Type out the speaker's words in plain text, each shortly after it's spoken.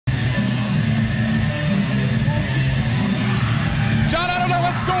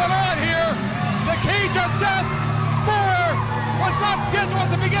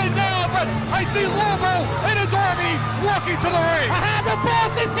what? I see Lobo and his army walking to the ring. The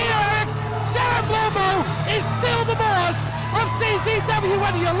boss is here, Eric. Sheriff Lobo is still the boss of CZW,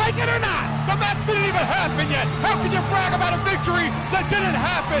 whether you like it or not. The match didn't even happen yet. How can you brag about a victory that didn't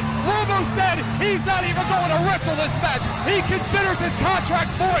happen? Lobo said he's not even going to wrestle this match. He considers his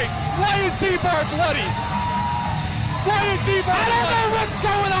contract void. Why is Z-Bar bloody? Why is Z-Bar bloody? I don't know what's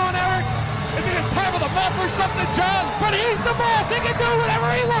going on, Eric. Is it his time of the month or something, John? But he's the boss. He can do whatever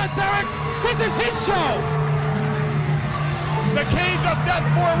he wants, Eric. This is his show. The cage of death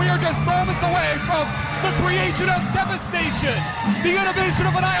 4, we are just moments away from the creation of devastation, the innovation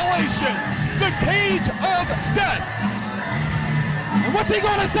of annihilation, the cage of death. And what's he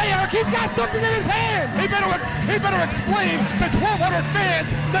going to say, Eric? He's got something in his hand. He better explain to 1,200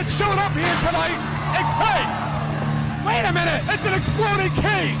 fans that showed up here tonight, and hey, wait a minute. It's an exploding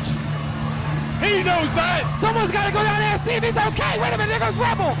cage. He knows that. Someone's got to go down there and see if he's okay. Wait a minute, there goes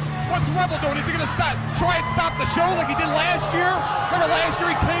Rebel. What's Rebel doing? Is he going to try and stop the show like he did last year? Remember last year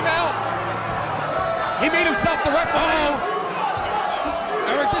he came out? He made himself the referee.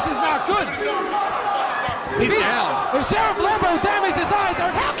 Eric, this is not good. He's down. If Sheriff Lobo damaged his eyes,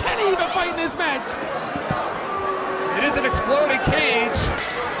 Eric, how can he even fight in this match? It is an exploding cage,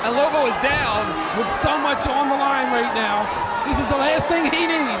 and Lobo is down. With so much on the line right now, this is the last thing he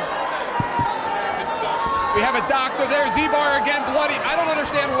needs. We have a doctor there, Z-Bar again, bloody. I don't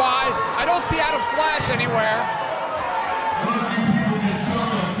understand why. I don't see Adam Flash anywhere.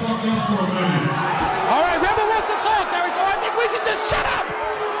 All right, Rebel wants to talk, Eric. I think we should just shut up.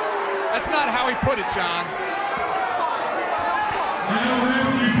 That's not how he put it, John. I know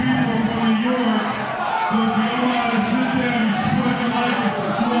how many people from New York will go out and sit down and sweat like a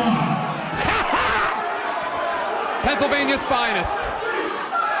swan. Pennsylvania's finest.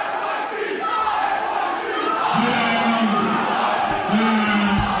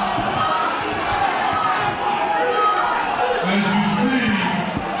 As you see,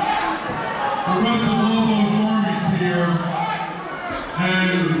 the rest of Lobo's army's here,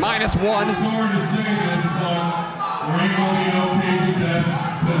 and -1. I'm sorry to say this, but there ain't gonna be no cage of death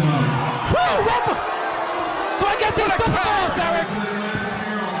tonight. Woo, Rebel! So I guess he's still the boss, Eric.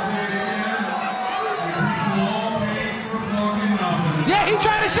 Yeah, he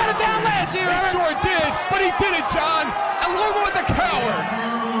tried to shut it down last year, Eric. He sure did, but he didn't, John. And Lobo is a coward.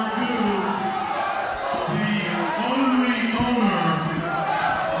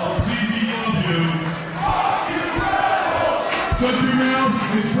 Shut your mouth.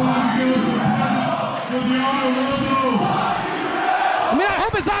 It's time to go to for the honor Lobo. I mean, I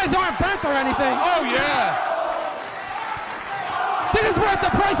hope his eyes aren't burnt or anything. Oh, yeah. This is worth the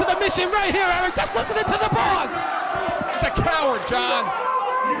price of admission right here, Eric. Just listening to the boss. He's a coward, John.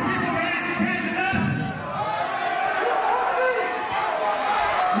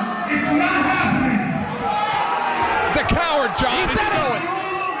 It's not happening. He's a coward, John. He said it.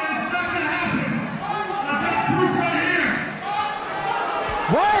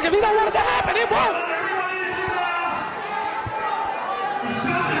 Work, if he don't want it to happen, it won't.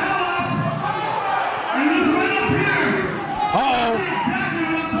 Uh-oh.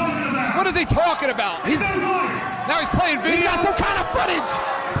 What is he talking about? Now he's playing video. He's got some kind of footage.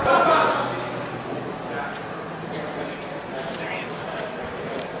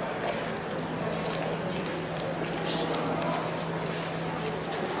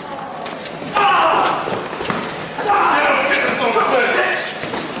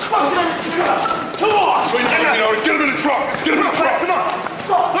 Come on! Get him in the truck! Get him in the truck! Come on!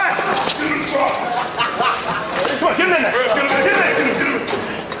 Flash! Get him in the truck! Come on, get him in there! Get him in there! Get him in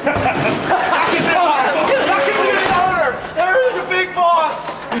there! There's the big boss!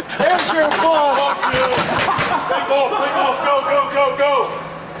 There's your boss! Take off! Go!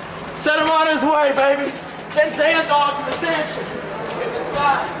 Send him on his way, baby! Send Zandig to the station! Get this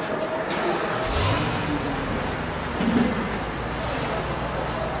guy!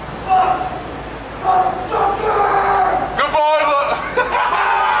 Goodbye,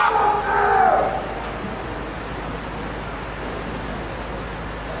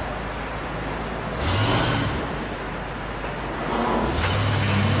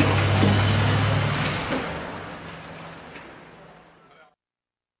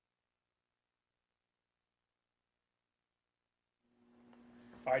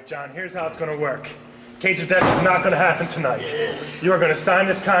 All right, John, here's how it's going to work. Cage of Death is not going to happen tonight. You are going to sign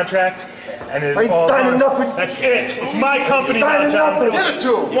this contract, and it is all done. That's it. It's my company now, John. Give it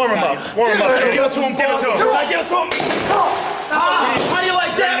to him. Warm him up. Give it to him, boss. Give it to him. How do you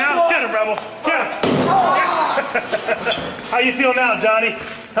like that, boss? Get him, Rebel. Get him. How you feel now, Johnny?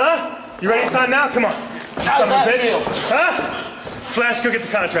 Huh? You ready to sign now? Come on. How's that feel? Huh? Flash, go get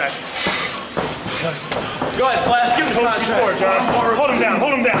the contract. because Go ahead, Flash. Give me the before, contract. John. Hold him down.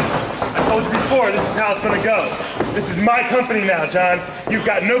 Hold him down. I told you before, this is how it's gonna go. This is my company now, John. You've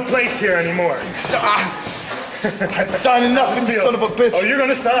got no place here anymore. I'm signing nothing, you son of a bitch. Oh, you're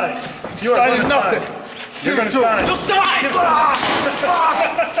gonna sign. You are signing nothing. You're gonna sign. You'll sign!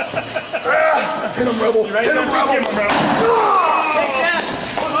 Hit him, Rebel. You ready? Hit him, Rebel. Hit him, Rebel.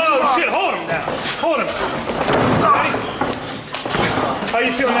 Oh, shit. Hold him now. Hold him. Ready? How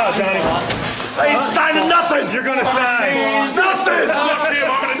you feeling now, Johnny? I ain't signing nothing. You're gonna sign. Nothing. Fuck him,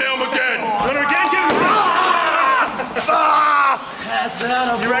 I'm gonna nail him again. Run him again, give him That's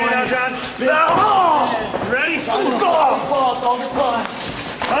out of You ready now, John? No. You ready? boss all the time.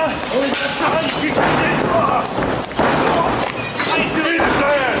 Huh? Beat his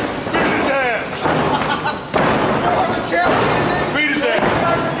ass. Beat his ass. Beat his ass.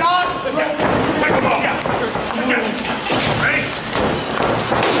 Pick him up. Ready?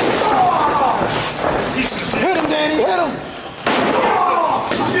 Hit him, Danny. Hit him.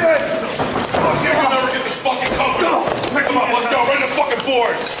 Shit. Fuck him, we'll never get this fucking company. Pick him up, let's go. Right in the fucking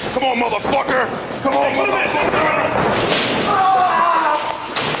board. Come on, motherfucker. Come on, motherfucker.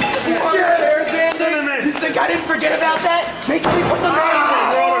 You think I didn't forget about that? Make me put the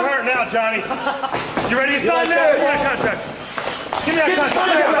man We're all hurt now, Johnny. You ready to sign that? Give me that contract. Give me that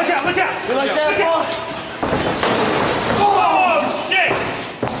contract. Look out, look out. You like that, boss? Oh, shit.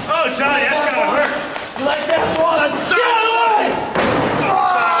 Oh, Johnny, that's gotta hurt. You like that, boss? Get out of the way!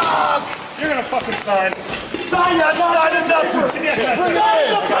 You're gonna fucking sign. Sign that, boss! Sign enough. Give me that contract. Sign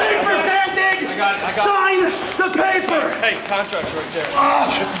the paper, Zandig! I got it. Sign the paper! Hey, contract's right there.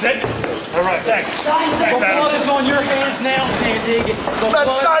 This is it? All right, thanks. Sign the Thanks, Adam. blood is on your hands now, Zandig. The Not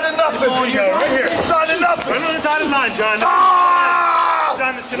blood signing nothing. Here you go, right here. Signing nothing. Right on the dotted line, John.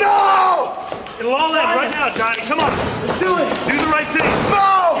 John, this can No! It'll all end right now, Johnny. Come on. Let's do it! Do the right thing.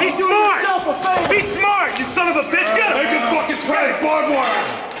 No! Be Do smart. yourself a favor! Be smart, you son of a bitch. Get Make him. him fucking pay. Barbed wire.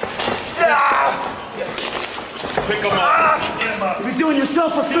 Pick him up. Get him up. You're doing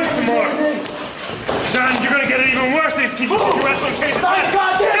yourself a favor, some more. Zandig. John, you're gonna get it even worse if you keep your wrestling case. Sign the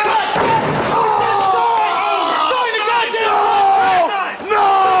goddamn contract! Sign the goddamn No!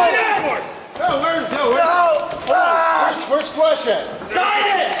 Where's Flesh at? Sign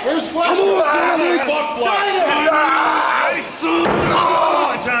it! Where's Flesh Come on, at? Danny. Fuck Flesh. Sign it! Ready? Come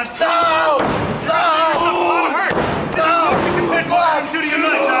on, John. No! Yourself a lot of hurt. This is what you can pay for what I'm doing to you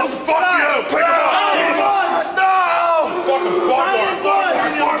tonight, John. Fuck you. Pick him up. Fucking barbed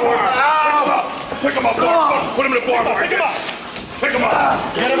wire. Barbed wire. Pick him up. Put him in the barbed wire. Pick him up. Pick him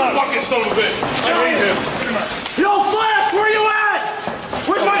up. Get him up. Fucking son of a bitch. I hate him. Yo, Flash, where you at?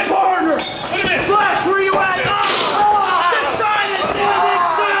 Where's my partner? Put him in. Flash, where you at? Just sign it, Zandig,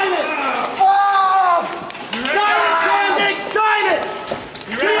 sign it! Sign it, Zandig, sign it!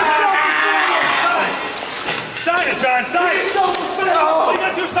 You Do ready? yourself a favor! Sign it, John. Sign Do it. yourself a favor! All you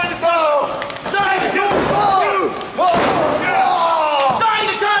gotta do is sign this contract. Sign it! Sign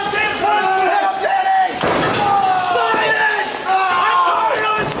the goddamn contract! Sign it! I'm tired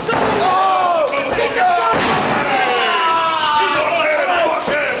of it!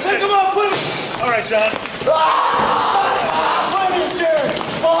 Pick him up, put him All right, John. in the chair!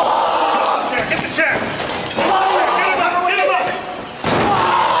 Chair. Get the chair. Get him up. Get him up.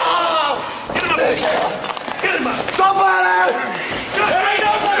 Get him up. Get him up. Somebody! There ain't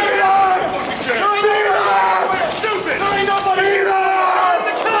nobody here! Stupid. There ain't nobody here!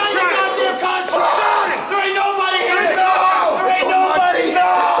 Sign the goddamn contract! There ain't nobody here! There ain't nobody!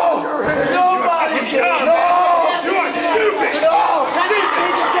 Nobody! You are stupid.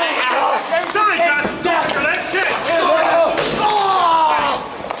 Sign, John. For that shit.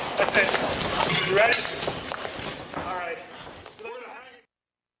 That's it. You ready? All right.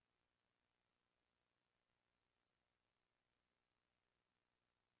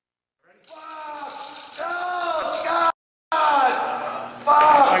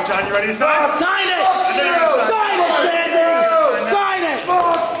 All right, John, you ready to sign? Sign it! Sign it, Zandig! Sign it!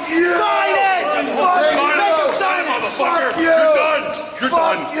 Sign it! Sign it, motherfucker. You're done. You're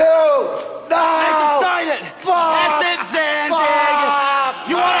done. Make him sign it! That's it, Zandig!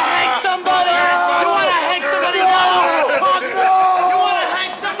 You wanna hang somebody? You wanna hang somebody now? Punk? You wanna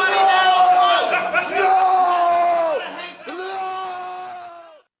hang somebody now?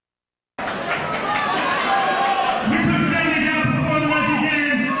 We took Zandig out before the match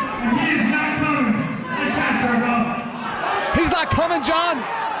began, and he is not coming. This time, Turbo. He's not coming, John.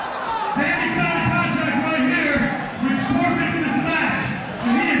 Zandig signed a contract right here, which forfeits this match,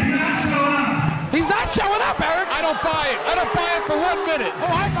 and he is not showing up. He's not showing up, Eric. I don't buy it. I don't buy it for 1 minute. Oh,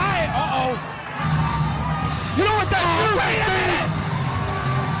 I buy it. Uh-oh. You know what that means? Wait a minute.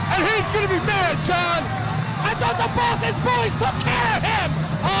 and he's going to be mad, John. I thought the boss's boys took care of him.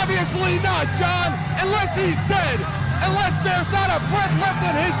 Obviously not, John, unless he's dead. Unless there's not a breath left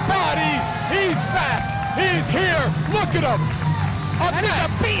in his body, he's back. He's here. Look at him. And he's a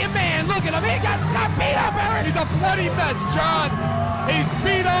beaten man. Look at him. He got beat up, Eric. He's a bloody mess, John. He's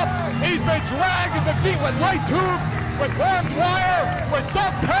beat up. He's been dragged and been beat with light tubes, with barbed wire, with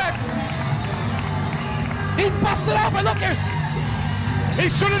thumbtacks. He's busted open. Look here. He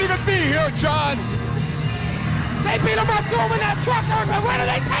shouldn't even be here, John. They beat him up, threw him in that truck, Eric, but where did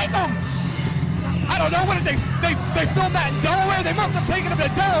they take him? I don't know. What did they filmed that in Delaware? They must have taken him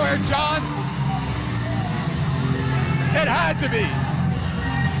to Delaware, John. It had to be.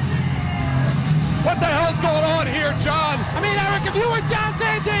 What the hell's going on here, John? I mean, Eric, if you were John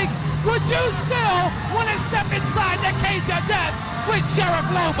Zandig, would you still want to step inside the cage of death with Sheriff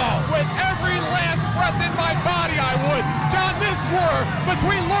Lobo? With every last breath in my body, I would. John, this war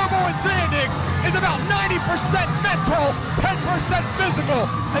between Lobo and Zandig is about 90% mental, 10% physical.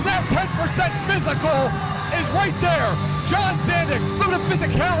 And that 10% physical is right there. John Zandig, look at the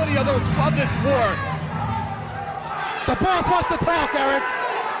physicality of this war. The boss wants to talk, Eric.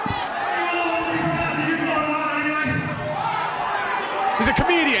 He's a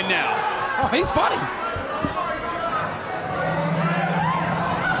comedian now. Oh, he's funny.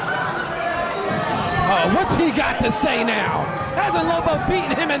 Oh, what's he got to say now? Hasn't Lobo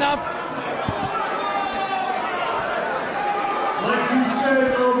beaten him enough? Like you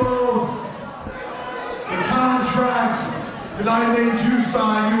said, Lobo, the contract that I made you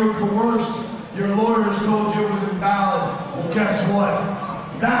sign, you were coerced. Your lawyers told you it was invalid. Well, guess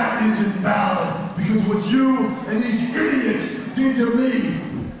what? That is invalid because what you and these idiots did to me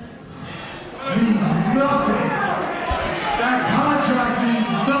means nothing. That contract means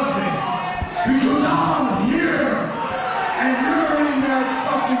nothing because I'm here and you're in that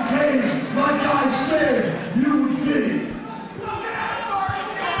fucking cage like I said you would be.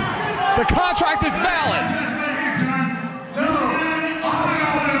 The contract is valid. No, I'm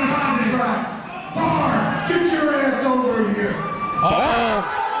not in the contract. Barr, get your ass over here. Oh,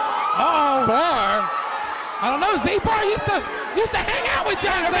 Barr. I don't know. Z-Bar used to hang out with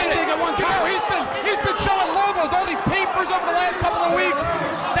John Zandig at one time. He's been showing Lobos all these papers over the last couple of weeks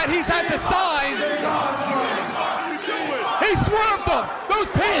that he's had to sign. He swerved them. Those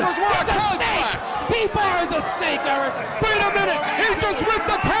papers were a contract. Z-Bar is a snake, Eric. Wait a minute. He just ripped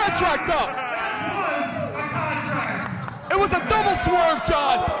the contract up. It was a double swerve,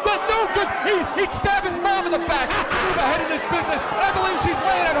 John. But no good. He'd stab his mom in the back. Move ahead in this business. I believe she's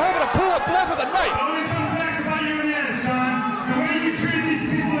laying at home in a pool of blood with a knife.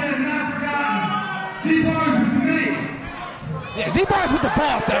 Yeah, Z-Bar's with the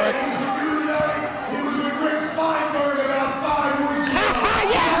boss, Eric. He was with Rick Feinberg about 5 weeks ago.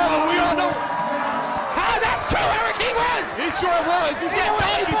 Yeah! Oh, we all know. That's true, Eric. He was. He sure was. You get what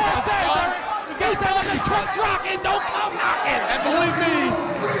donkey Z-Bar trust, says, John. Eric. He said, when the truck's rocking, don't come knocking. And believe me,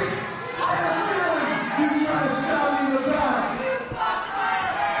 You try to stab me in the back.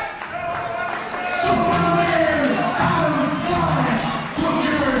 So my man, Adam Flash, took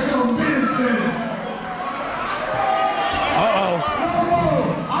care of some business.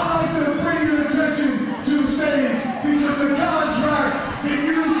 I'd like to bring your attention to the stage because the contract that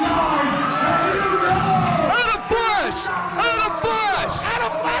you signed, and you know. Adam Flash! Adam Flash!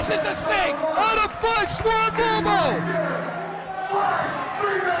 Adam Flash is the snake. Adam Flash, swerve Lobo! Flash,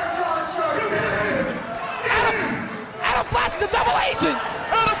 bring that contract in. Adam Flash is a double agent.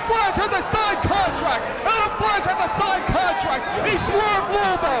 Adam Flash has a signed contract! Adam Flash has a signed contract! He swerved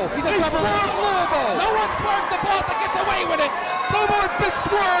Lobo! He swerved Lobo! No one swerves the boss that gets away with it. Lobo has been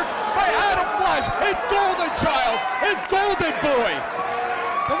swerved by Adam Flash! His golden child! His golden boy!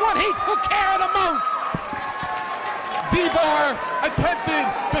 The one he took care of the most. Z-Bar attempted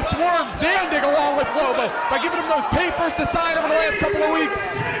to swerve Zandig along with Lobo by giving him those papers to sign over the last couple of weeks.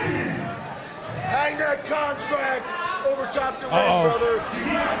 Hang that contract over top the ring, brother.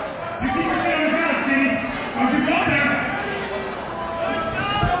 You keep your head on the ground, Steve. How's it going there?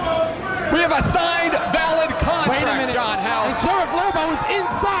 We have a signed, valid contract, Wait a minute. John And House. Sheriff Lobo is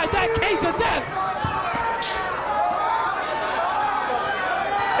inside that cage of death.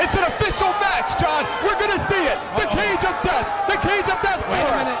 It's an official match, John. We're going to see it. The cage of death. The cage of death. Wait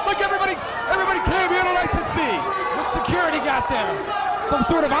a minute. Look, everybody came here tonight to see. What security got there? Some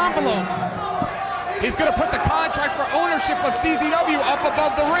sort of envelope. He's going to put the contract for ownership of CZW up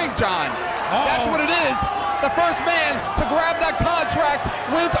above the ring, John. That's what it is. The first man to grab that contract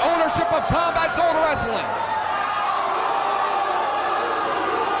wins ownership of Combat Zone Wrestling.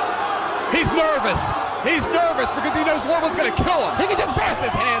 He's nervous. He's nervous because he knows Lobo's going to kill him. He can just bounce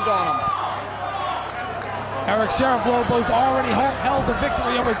his hand on him. Eric Sheriff Lobo's already held the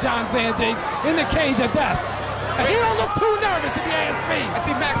victory over John Zandig in the cage of death. And he don't look too nervous if you ask me. I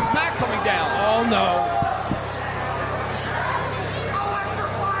see Max Smack coming down. Oh no.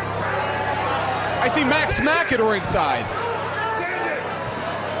 I see Max Smack at ringside.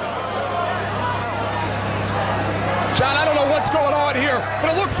 John, I don't know what's going on here,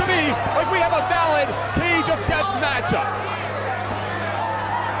 but it looks to me like we have a valid cage of death matchup.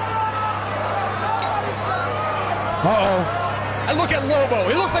 Uh-oh. And look at Lobo.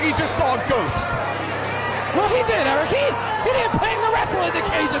 He looks like he just saw a ghost. Well, he did, Eric. He didn't plan to wrestle in the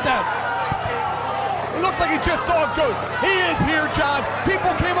cage of death. It looks like he just saw a ghost. He is here, John.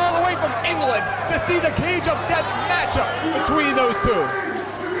 People came all the way from England to see the cage of death matchup between those two.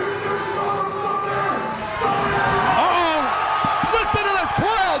 Uh-oh. Listen to this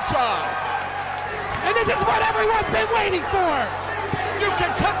crowd, John. And this is what everyone's been waiting for. You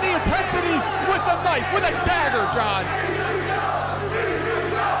can cut the intensity with a knife, with a dagger, John.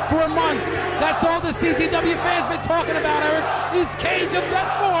 For months, that's all the CZW fans been talking about, Eric, is Cage of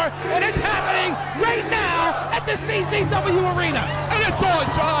Death 4, and it's happening right now at the CZW Arena. And it's on,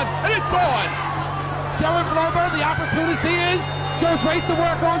 John, and it's on. Sheriff Lobo, the opportunity goes right to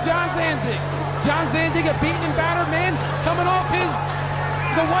work on John Zandig. John Zandig, a beaten and battered man, coming off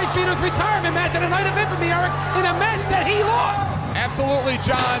the White Beaters retirement match at a Night of Infamy, Eric, in a match that he lost. Absolutely,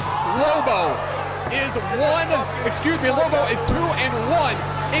 John. Lobo is 2-1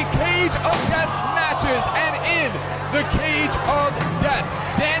 in Cage of Death matches and in the Cage of Death.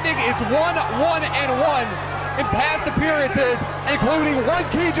 Zandig is 1-1-1 in past appearances, including one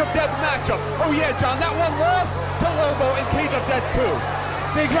Cage of Death matchup. Oh yeah, John, that one lost to Lobo in Cage of Death 2.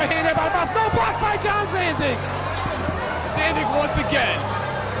 Big right hand there by Boss, no block by John Zandig. Zandig once again.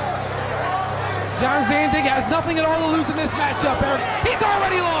 John Zandig has nothing at all to lose in this matchup, Eric. He's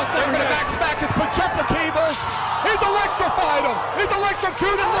already lost. They're going to Max Smack his pajumper cables. He's electrified him. He's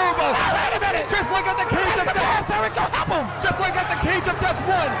electrocuted Lobo. Now, wait a minute. Just like at the Cage of Death. Eric, go help him. Just like at the Cage of Death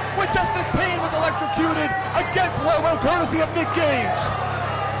 1, when Justice Payne was electrocuted against Lobo, courtesy of Nick Gage.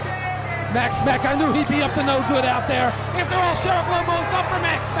 Max Smack, I knew he'd be up to no good out there. After all, Sheriff Lobo's up for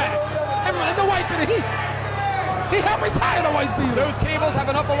Max Smack. Everyone in the white bit, he helped retire the White Beater. Those cables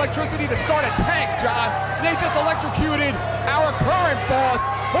have enough electricity to start a tank, John. They just electrocuted our current boss,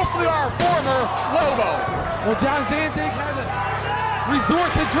 hopefully our former Lobo. Well, John Zandig had to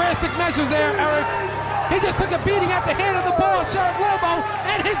resort to drastic measures there, Eric. He just took a beating at the hand of the boss, Sheriff Lobo,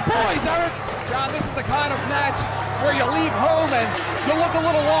 and his boys, Eric. John, this is the kind of match where you leave home and you look a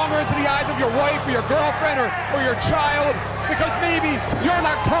little longer into the eyes of your wife or your girlfriend or your child, because maybe you're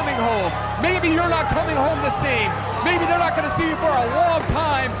not coming home. Maybe you're not coming home the same. Maybe they're not going to see you for a long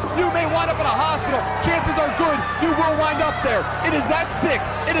time. You may wind up in a hospital. Chances are good you will wind up there. It is that sick.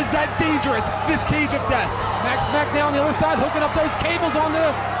 It is that dangerous, this Cage of Death. Max Smack now on the other side, hooking up those cables onto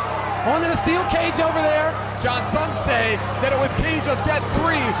the steel cage over there. John, some say that it was Cage of Death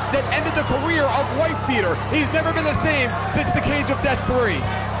 3 that ended the career of Wife Beater. He's never been the same since the Cage of Death 3.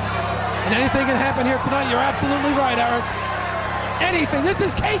 And anything can happen here tonight. You're absolutely right, Eric. Anything. This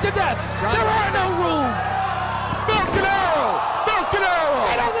is Cage of Death. John, there are no rules. Falcon Arrow! Falcon Arrow!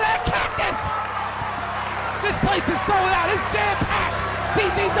 Right under that cactus! This place is sold out. It's jam-packed.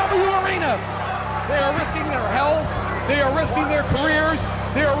 CZW Arena. They are risking their health. They are risking their careers.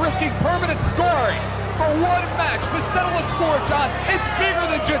 They are risking permanent scoring for one match to settle a score, John. It's bigger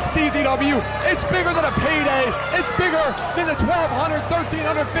than just CZW. It's bigger than a payday. It's bigger than the 1,200,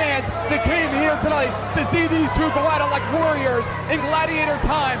 1,300 fans that came here tonight to see these two go at it like warriors in gladiator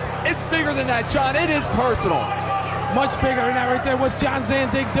times. It's bigger than that, John. It is personal. Much bigger than that right there. What's John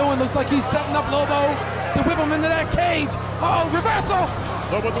Zandig doing? Looks like he's setting up Lobo to whip him into that cage. Uh-oh, reversal.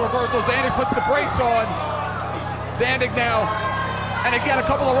 Lobo with the reversal. Zandig puts the brakes on. Zandig now. And again, a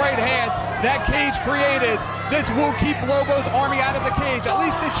couple of right hands. That cage created. This will keep Lobo's army out of the cage. At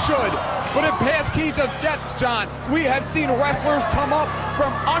least it should. But in past Cage of Deaths, John, we have seen wrestlers come up from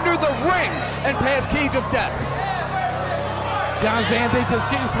under the ring in past Cage of Deaths. John Zandig just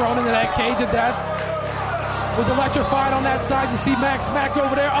getting thrown into that Cage of Death. Was electrified on that side. You see Max Smack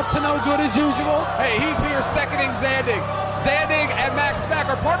over there, up to no good as usual. Hey, he's here seconding Zandig. Zandig and Max Smack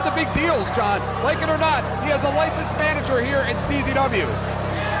are part of the big deals, John. Like it or not, he has a licensed manager here in CZW.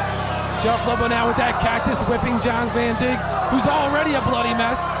 Sheriff Lobo now with that cactus whipping John Zandig, who's already a bloody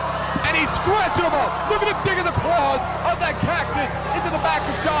mess. And he's scratching him up. Look at him digging the claws of that cactus into the back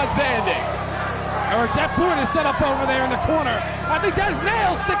of John Zandig. Eric, that board is set up over there in the corner. I think there's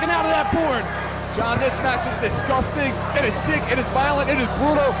nails sticking out of that board. John, this match is disgusting. It is sick. It is violent. It is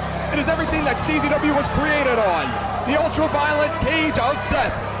brutal. It is everything that CZW was created on. The ultra-violent cage of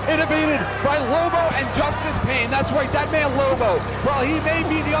death, innovated by Lobo and Justice Pain. That's right, that man Lobo. While he may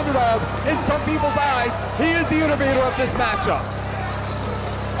be the underdog in some people's eyes, he is the innovator of this matchup.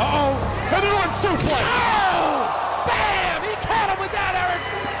 Uh-oh. And an arm suplex. Oh! Bam! He caught him with that, Eric.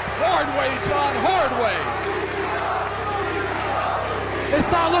 Hard way, John, hard way.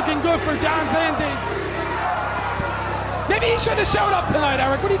 It's not looking good for John Zandig. Maybe he should have showed up tonight,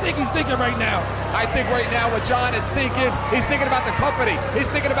 Eric. What do you think he's thinking right now? I think right now what John is thinking, he's thinking about the company.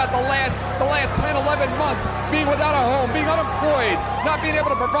 He's thinking about the last 10, 11 months being without a home, being unemployed, not being able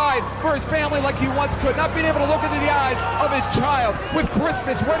to provide for his family like he once could, not being able to look into the eyes of his child with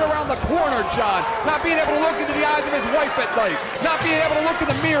Christmas right around the corner, John, not being able to look into the eyes of his wife at night, not being able to look in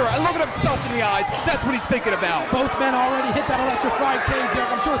the mirror and look at himself in the eyes. That's what he's thinking about. Both men already hit that electrified cage,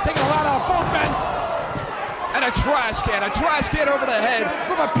 Eric. I'm sure it's taking a lot out of both men. And a trash can over the head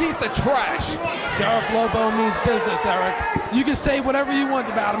from a piece of trash. Sheriff Lobo means business, Eric. You can say whatever you want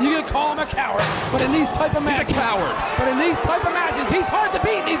about him. You can call him a coward, but in these type of matches, he's a coward. But in these type of matches, he's hard to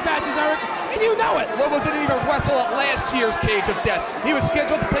beat in these matches, Eric, and you know it. Lobo didn't even wrestle at last year's Cage of Death. He was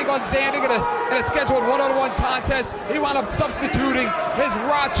scheduled to take on Zandig in a scheduled one-on-one contest. He wound up substituting his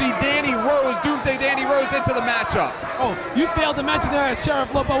Rachi Danny Rose, Doomsday Danny Rose, into the matchup. Oh, you failed to mention that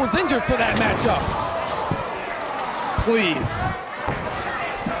Sheriff Lobo was injured for that matchup. Please.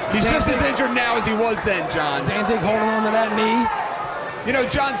 He's just as injured now as he was then, John. Zandig holding on to that knee. You know,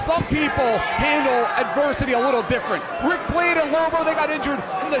 John, some people handle adversity a little different. Rick Blade and Lobo, they got injured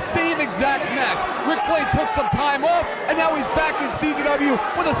in the same exact match. Rick Blade took some time off, and now he's back in CZW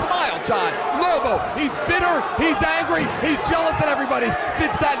with a smile, John. Lobo, he's bitter, he's angry, he's jealous at everybody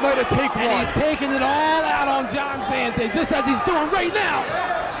since that night of Take One. And he's taking it all out on John Zandig, just as he's doing right now.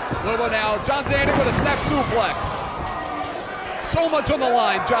 Lobo now, John Zandig with a snap suplex. So much on the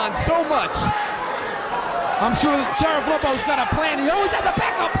line, John, so much. I'm sure Sheriff Lobo's got a plan. He always has a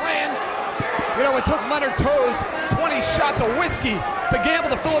backup plan. You know, it took Leonard Toews 20 shots of whiskey to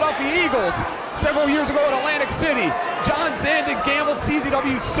gamble the Philadelphia Eagles several years ago in Atlantic City. John Zandig gambled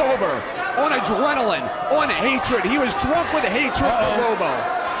CZW sober on adrenaline, on hatred. He was drunk with hatred for Lobo.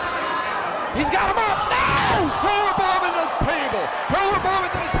 He's got him up. No! Powerbomb into the table. Powerbomb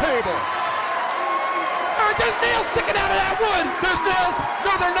into the table. There's nails sticking out of that wood. There's nails?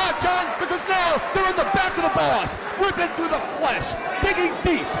 No, they're not, John, because now they're in the back of the boss, ripping through the flesh, digging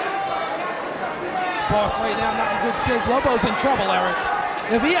deep. Boss right now not in good shape. Lobo's in trouble, Eric.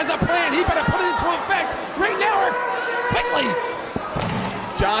 If he has a plan, he better put it into effect right now, Eric. Quickly.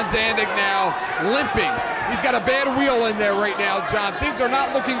 John Zandig now limping. He's got a bad wheel in there right now, John. Things are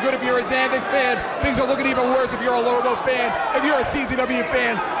not looking good if you're a Zandig fan. Things are looking even worse if you're a Lobo fan. If you're a CZW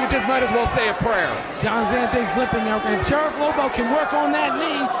fan, you just might as well say a prayer. John Zandig's limping now. If Sheriff Lobo can work on that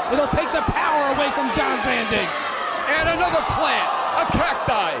knee, it'll take the power away from John Zandig. And another plant. A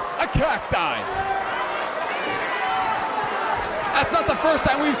cacti. A cacti. That's not the first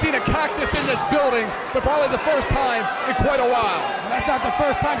time we've seen a cactus in this building, but probably the first time in quite a while. That's not the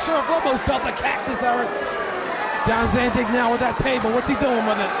first time Sheriff Lobo's felt the cactus, Eric. John Zandig now with that table. What's he doing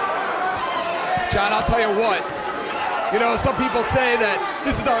with it? John, I'll tell you what. You know, some people say that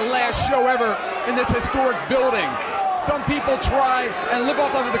this is our last show ever in this historic building. Some people try and live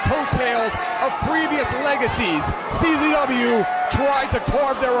off of the coattails of previous legacies. CZW tried to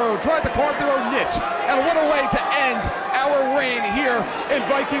carve their own niche. And what a way to end our reign here in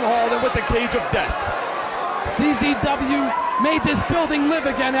Viking Hall and with the Cage of Death. CZW made this building live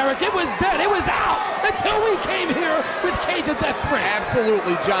again, Eric. It was dead, it was out until we came here with Cage of Death 3.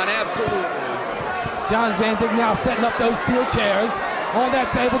 Absolutely, John, absolutely. John Zandig now setting up those steel chairs on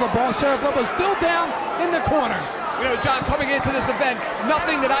that table. The boss, Sheriff Lobo, still down in the corner. You know, John, coming into this event,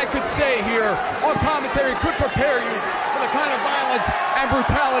 nothing that I could say here on commentary could prepare you for the kind of violence and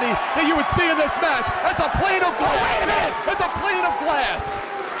brutality that you would see in this match. That's a plate of glass. Wait a minute! It's a plate of glass.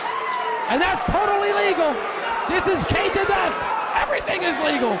 And that's totally legal. This is Cage of Death. Everything is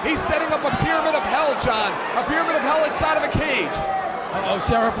legal. He's setting up a pyramid of hell, John. A pyramid of hell inside of a cage. Uh-oh,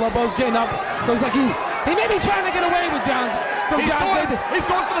 Sheriff Lobo's getting up. Looks like he may be trying to get away with John Zandig. He's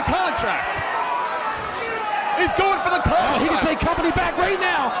going for the contract. He's going for the contract. He can take company back right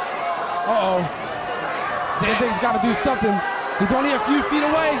now. Uh-oh. Zandig's got to do something. He's only a few feet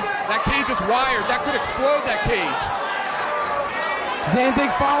away. That cage is wired. That could explode, that cage.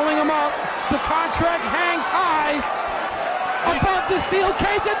 Zandig following him up. The contract hangs high above the steel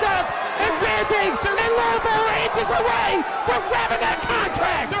cage of death. And Zandig and Lobo inches away from grabbing that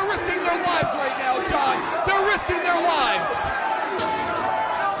contract. They're risking their lives right now, John. They're risking their lives.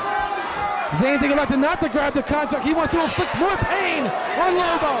 Zandig elected not to grab the contract. He wants to inflict more pain on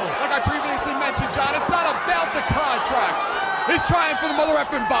Lobo. Like I previously mentioned, John, it's not about the contract. He's trying for the mother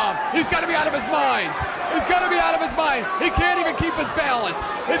effing bomb. He's got to be out of his mind. He's got to be out of his mind. He can't even keep his balance.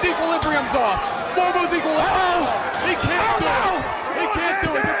 His equilibrium's off. Lobo's equilibrium. He can't do it. He can't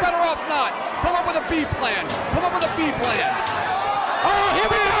do it. You're better off not. Come up with a B plan. Come up with a B plan. Oh, here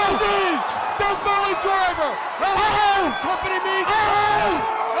we go. The Valley driver. How much company means?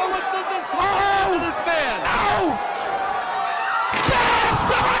 How much does this cost to this man?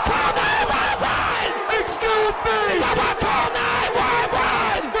 Someone call 911! Excuse me! Someone call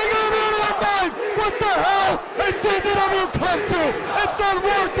 911! They're gonna be on minds! What the hell? It's CZW come to! It's not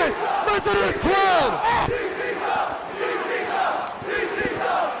worth it! Listen to this crowd!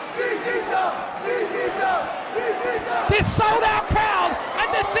 This sold-out crowd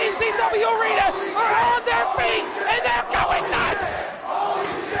at the CZW Arena are on their feet and they're going nuts! Holy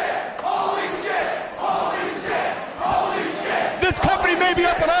shit! Holy shit! Holy shit! Holy shit! This company may be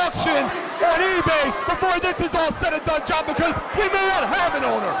up at auction on eBay before this is all said and done, John, because we may not have an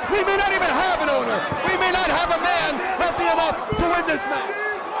owner. We may not even have an owner. We may not have a man healthy enough to win this match.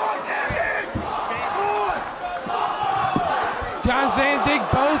 John Zandig,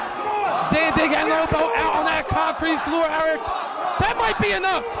 both Zandig and Lobo out on that concrete floor, Eric. That might be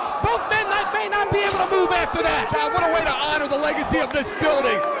enough. Both men may not be able to move after that. John, what a way to honor the legacy of this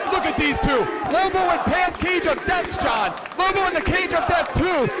building. Look at these two. Lobo went past Cage of Death, John. Lobo in the Cage of Death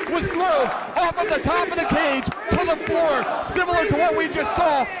 2 was thrown off of the top of the cage to the floor, similar to what we just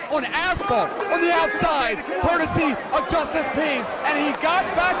saw on asphalt on the outside, courtesy of Justice Payne, and he got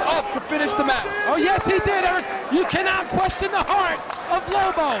back up to finish the match. Oh, yes, he did, Eric. You cannot question the heart of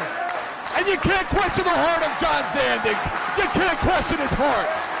Lobo. And you can't question the heart of John Zandig. You can't question his heart.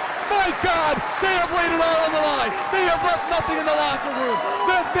 My God, they have laid it all on the line. They have left nothing in the locker room.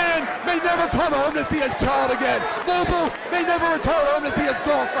 That man may never come home to see his child again. Lobo may never return home to see his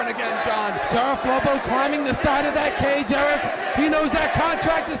girlfriend again, John. Sheriff Lobo climbing the side of that cage, Eric. He knows that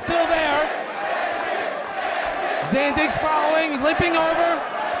contract is still there. Zandig's following, limping over.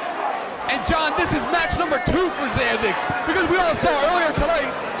 And John, this is match number 2 for Zandig, because we all saw earlier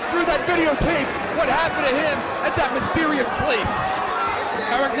tonight through that videotape what happened to him at that mysterious place.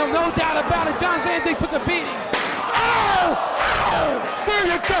 Eric, no doubt about it, John Zandig took a beating. Ow! Ow! There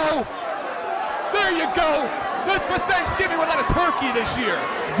you go! There you go! That's for Thanksgiving without a turkey this year.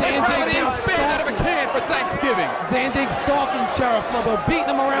 Zandig now spin out of a can for Thanksgiving. Zandig stalking Sheriff Lobo,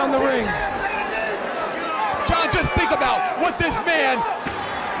 beating him around the ring. John, just think about what this man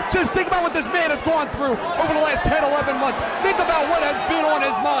has gone through over the last 10, 11 months. Think about what has been on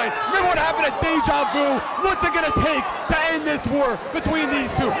his mind. Remember what happened at Deja Vu? What's it going to take to end this war between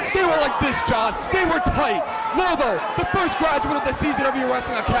these two? They were like this, John. They were tight. Lobo, the first graduate of the CZW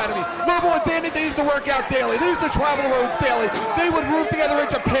Wrestling Academy. Lobo and Zandig, they used to work out daily. They used to travel the roads daily. They would room together in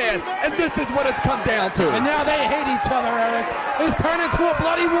Japan, and this is what it's come down to. And now they hate each other, Eric. It's turned into a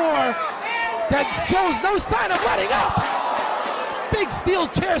bloody war that shows no sign of letting up. Big steel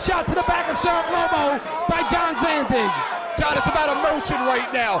chair shot to the back of Sheriff Lobo by John Zandig. John, it's about emotion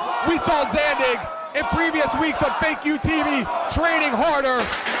right now. We saw Zandig in previous weeks on Fake UTV training harder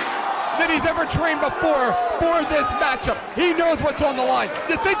than he's ever trained before for this matchup. He knows what's on the line.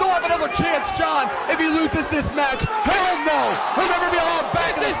 You think he'll have another chance, John, if he loses this match? Hell no. He'll never be allowed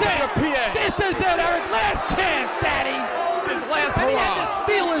back in the state of PA. This is it, Eric. Last chance, Daddy. His last And he had hurrah. to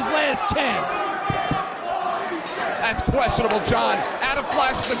steal his last chance. That's questionable, John. Adam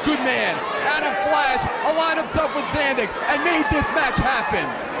Flash is a good man. Adam Flash aligned himself with Zandig and made this match happen.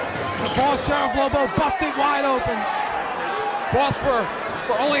 The boss, Sheriff Lobo, busted wide open. Boss, for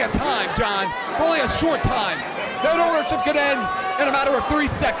only a time, John. For only a short time. That ownership could end in a matter of 3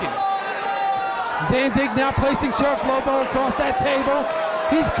 seconds. Zandig now placing Sheriff Lobo across that table.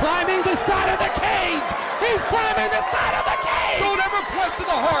 He's climbing the side of the cage. He's climbing the side of the cage. Don't ever question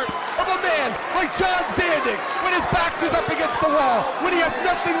the heart of a man like John Zandig when his back is up against the wall, when he has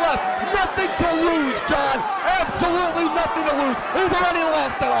nothing left, nothing to lose, John. Absolutely nothing to lose. He's already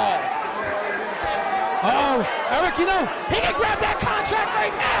lost it all. Oh, Eric, you know, he can grab that contract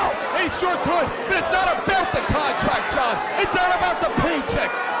right now. He sure could, but it's not about the contract, John. It's not about the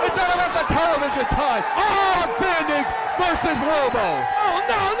paycheck. It's not about the television time. Oh, Zandig versus Lobo. Oh,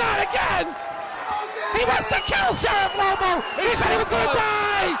 no, not again. He wants to kill Sheriff Lobo. He said he was going to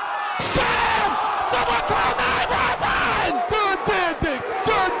die. Damn! Someone call 911! John Zandig!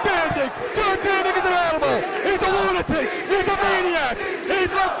 John Zandig! John Zandig is an animal! He's a lunatic! He's a maniac! He's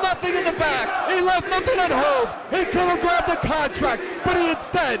left nothing in the back! He left nothing at home! He could have grabbed the contract, but he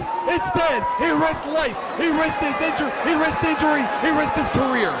instead, he risked life! He risked his injury! He risked his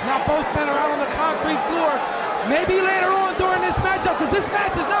career! Now both men are out Maybe later on during this matchup, because this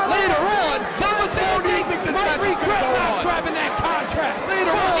match is not later on. John Zandig might regret not grabbing that contract.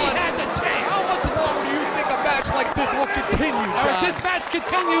 Later on, he had the chance. How much longer do you think a match like this will continue, John? All right, this match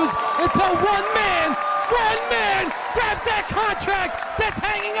continues until one man grabs that contract that's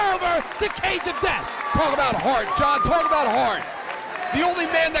hanging over the cage of death. Talk about heart, John. Talk about heart. The only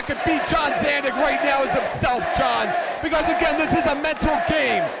man that could beat John Zandig right now is himself, John. Because again, this is a mental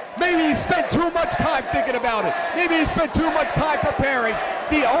game. Maybe he spent too much time thinking about it. Maybe he spent too much time preparing.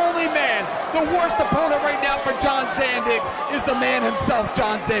 The only man, the worst opponent right now for John Zandig is the man himself,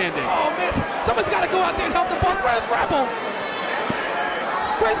 John Zandig. Oh, man. Someone's got to go out there and help the boss. Where's Rebel?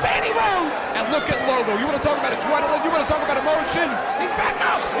 Where's Danny Rose? And look at Lobo. You want to talk about adrenaline? You want to talk about emotion? He's back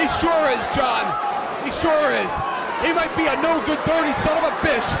up. He sure is, John. He sure is. He might be a no-good, dirty son of a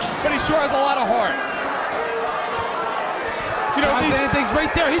bitch, but he sure has a lot of heart. You know, Zandig's right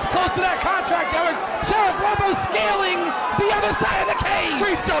there. He's close to that contract, Eric. Sheriff Lobo scaling the other side of the cage.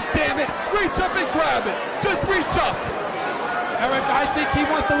 Reach up, damn it. Reach up and grab it. Just reach up. Eric, I think he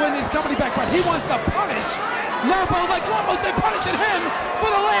wants to win his company back, but he wants to punish Lobo like Lobo's been punishing him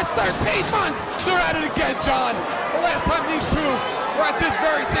for the last 13 months. They're at it again, John. The last time these two were at this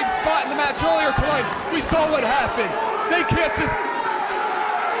very same spot in the match earlier tonight, we saw what happened. They can't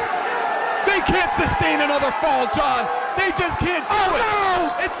sustain another fall, John. They just can't do it.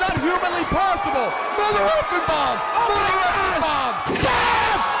 No! It's not humanly possible. Mother effing bomb. Mother effing bomb.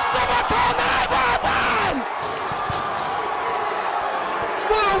 Sam! Someone call 911!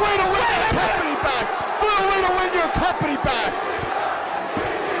 What a way to win your company back. What a way to win your company back.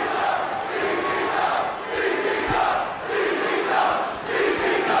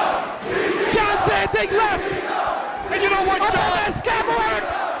 John Zandig left. And you know what, John? That scab work.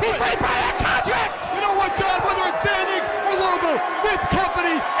 He's right by that contract. You know what, John? Whether it's Zandig or Lobo, this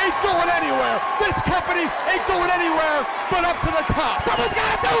company ain't going anywhere. This company ain't going anywhere but up to the top. Someone's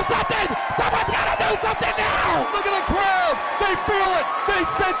got to do something. Someone's got to do something now. Look at the crowd. They feel it. They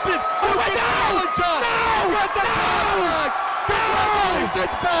sense it. Oh, my God. John. No. Get the contract. Congratulations,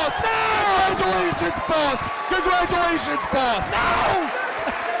 boss. No. Congratulations, boss. Congratulations, boss. No.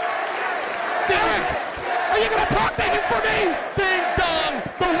 Derek, are you going to talk to him for me? Ding dong.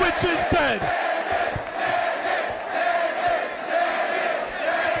 The witch is dead.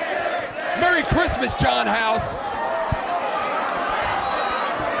 Merry Christmas, John House.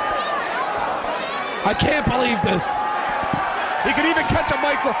 I can't believe this. He could even catch a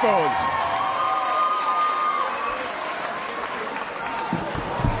microphone.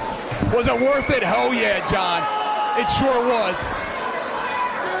 Was it worth it? Oh yeah, John. It sure was.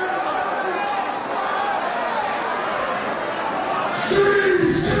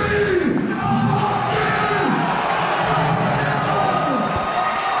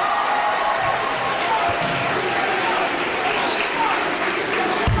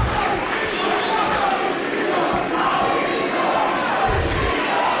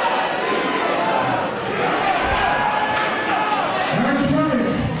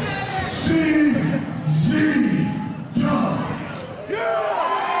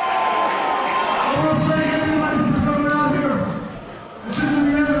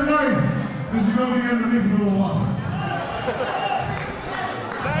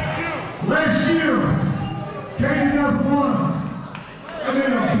 Last year, KGF won. I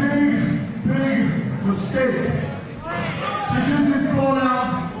made a big mistake. This isn't thrown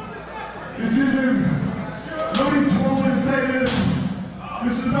out. This isn't, nobody told me to say this.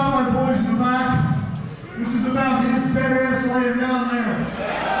 This is about my boys in the back. This is about his dead ass laying down there.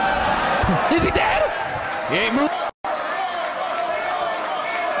 Is he dead? He ain't moving.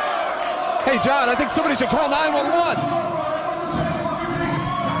 Hey, John, I think somebody should call 911.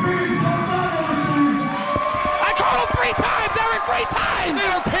 I called him 3 times, Eric, 3 times! They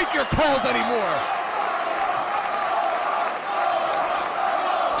don't take your calls anymore.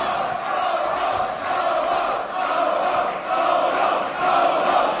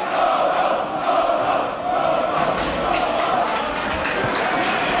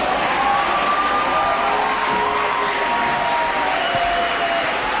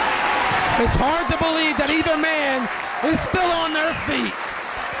 It's hard to believe that either man is still on their feet.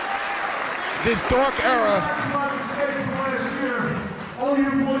 This dark era. Last year, all you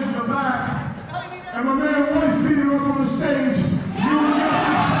boys in the back, and my man always beat her up on the stage. You were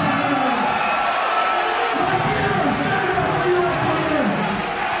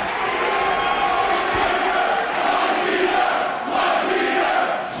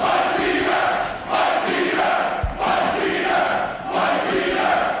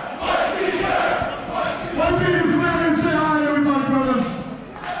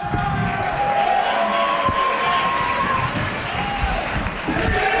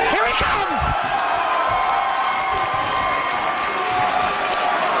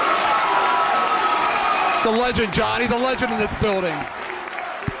legend, John. He's a legend in this building.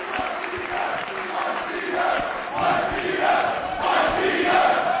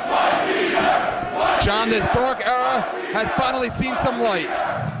 John, this dark era has finally seen some light.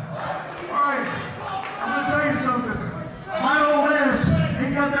 Alright, I'm gonna tell you something. My old ass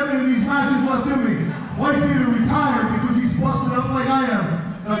ain't got that many of these matches left in me. Wife me to retire because he's busted up like I am.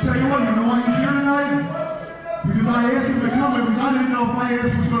 And I'll tell you what, you know why he's here tonight? Because I asked him to come here because I didn't know if my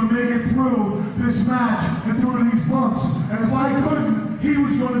ass was going to make it through this match and through these bumps. And if I couldn't, he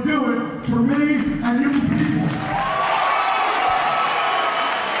was going to do it for me and you people.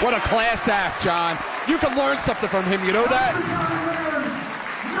 What a class act, John. You can learn something from him, you know that?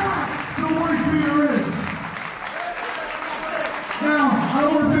 The wife beater is. Now, I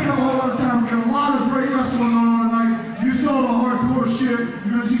don't want to take up a whole lot of time. We got a lot of great wrestling on tonight. You saw the hardcore shit.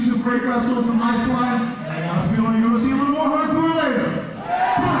 You're going to see some great wrestling, some high flying. I got a feeling you're going to see a little more hardcore later.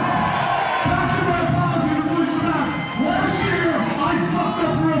 But, back to my apology to push back. Last year, I fucked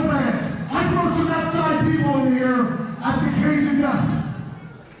up real bad. I brought some outside people in here at the Cage of Death.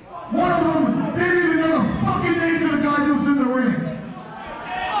 One of them didn't even know the fucking names of the guys that was in the ring.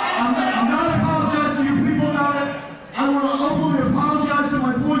 I'm not apologizing to you people about it. I want to openly apologize to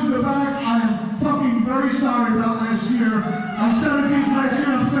my boys in the back. I am fucking very sorry about last year. I said it last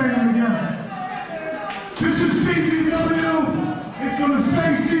year, I'm saying it again. This is CZW. It's going to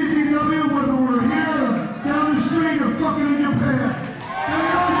stay CZW whether we're here, down the street, or fucking in Japan. And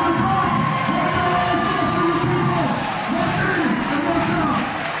it goes to the cost. What the hell is this for you people? What's in and what's out?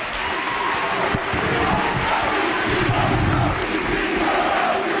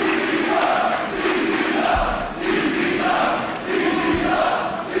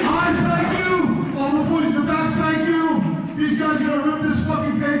 These guys are gonna rip this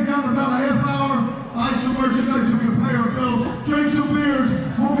fucking cage down in about a half hour. Buy some merchandise so we can pay our bills. Drink some beers.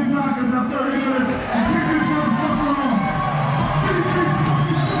 We'll be back in about 30 minutes and kick this motherfucker off. CC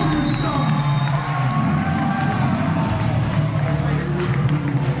fucking stuff.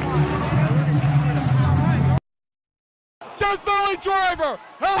 Death Valley Driver!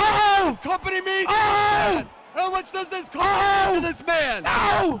 How much does this company mean to this man? How much does this company mean to this man?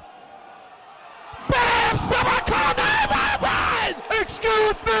 No! Bam! Someone call 911!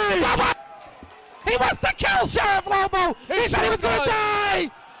 Excuse me! Someone! He wants to kill Sheriff Lobo! He said he was gonna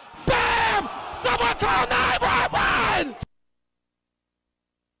die! Bam! Someone call 911!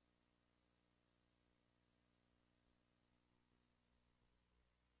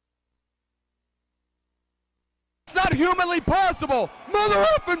 It's not humanly possible! Mother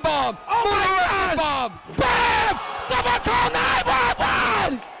effing bomb! Oh Mother my effing God! bomb! Bam! Someone call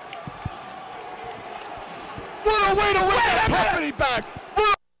 911! What a way to win that company back!